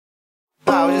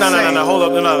No, hold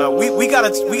up, no. We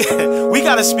gotta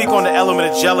speak on the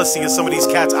element of jealousy in some of these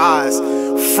cats' eyes,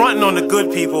 fronting on the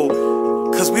good people,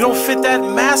 cause we don't fit that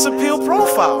mass appeal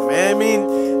profile, man. I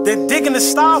mean, they're digging the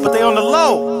style, but they on the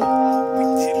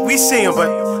low. We see them, but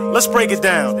let's break it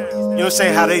down. You know what I'm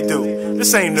saying? How they do.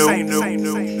 This ain't new.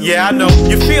 Yeah, I know.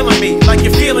 You're feeling me like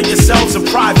you're feeling yourselves in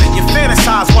private. You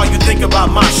fantasize while you think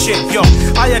about my shit. Yo,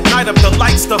 I ignite up the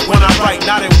light stuff when I write,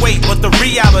 not in weight, but the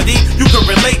reality you can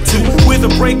relate to. We're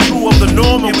the breakthrough of the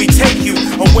norm, and we take you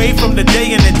away from the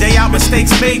day in and day out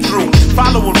mistakes made through.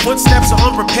 Following footsteps of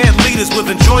unprepared leaders with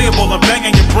enjoyable and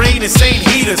banging your brain insane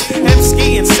heaters.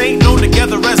 M-Ski and Saint known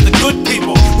together as the good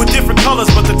people, with different colors,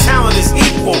 but the talent is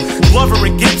equal. Glover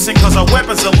and Gibson, cause our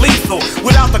weapons are lethal.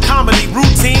 Without the comedy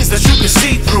routines that you can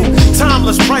see through.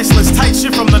 Timeless, priceless, tight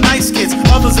shit from the nice kids.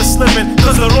 Others are slipping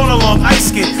cause they're on a long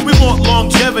ice skid. We want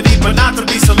longevity, but not to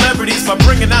be celebrities, by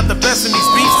bringing out the best in these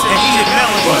beats and heated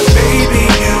melodies. But baby,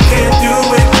 you can't do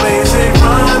it, blazing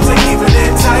rhymes and keeping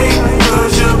it tight,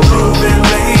 cause you're proving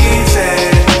lazy,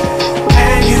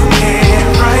 and you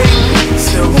can't write.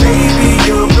 Still baby,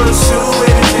 you'll pursue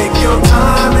it and take your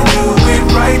time and do it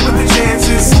right, but the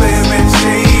chances slim and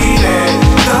shaded,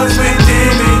 cause we're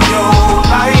dimming your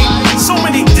light. So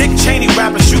many Dick Cheney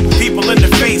rappers shooting people in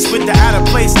the face with the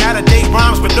out-of-place, out-of-date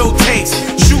rhymes with no taste.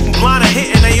 Shooting blind and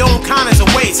hitting their own kind is a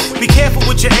waste. Be careful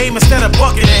with your aim instead of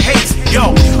bucking in haste.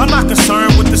 Yo, I'm not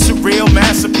concerned with the surreal,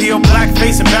 mass appeal,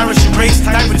 blackface, embarrassing race,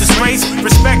 type of disgrace.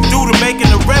 Respect due to making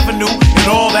the revenue and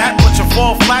all that, but you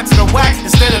fall flat to the whack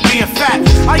instead of being fat.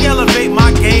 I elevate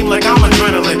my game like I'm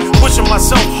adrenaline, pushing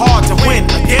myself hard to win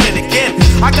again and again.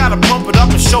 I gotta pump it up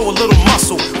and show a little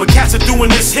muscle, but cats are doing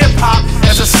this hip-hop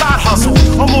as a side hustle.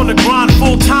 I'm on the grind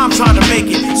full-time trying to make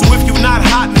it, so if you're not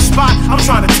hot in the spot, I'm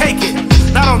trying to take it.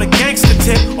 Not on a gangster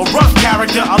tip or rough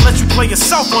character, I'll let you play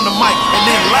yourself on the mic and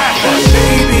then laugh at it.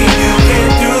 Baby, you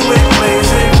can't do it,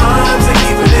 blazing rhymes and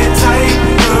keeping it tight,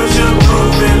 cause you're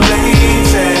proving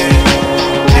lazy,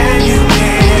 and you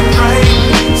can't write.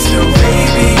 Still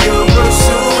baby, you'll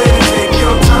pursue it and take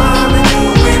your time and do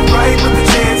it right, but the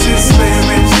chances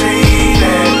slim and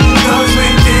shaded, cause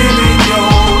we're dimming your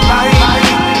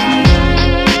light.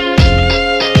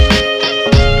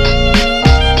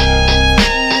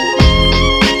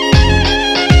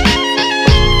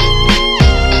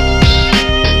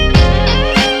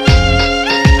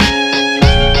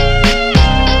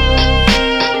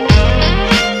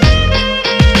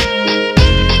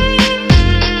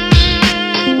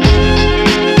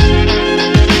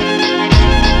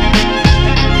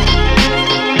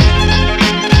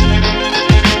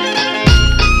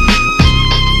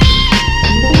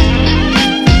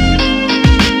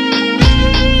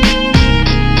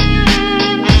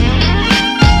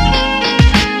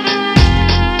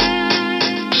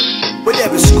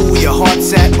 Whatever school your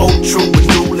heart's at, old true and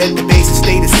new, let the basis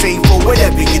stay the same for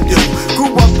whatever you do.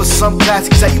 Grew up with some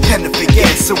classics that you tend to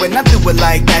forget, so when I do it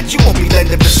like that, you won't be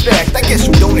lending respect. I guess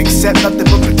you don't accept nothing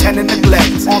but pretend and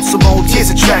neglect. On some old tears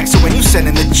of tracks, so when you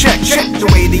sending the check the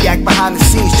way they act behind the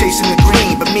scenes chasing the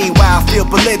green. But meanwhile, I feel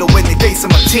belittled when they facing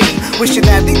my team, wishing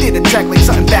that they did a track like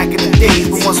something back in the days.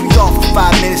 But once we gone for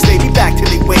 5 minutes, they be back to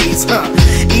their ways,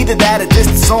 Either that or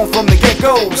distance on from the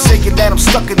get-go, saying that I'm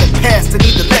stuck in the past and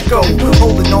need to let go.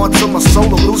 Holding on to my soul,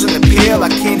 I'm losing the appeal. I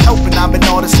can't help it, I'm an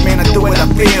artist, man, I do what I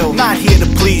feel. Not here to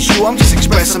please you, I'm just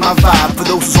expressing my vibe. For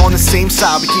those who's on the same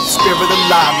side, we keep the spirit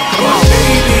alive. Now, come on.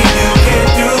 Baby, you can't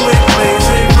do it,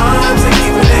 blazing rhymes and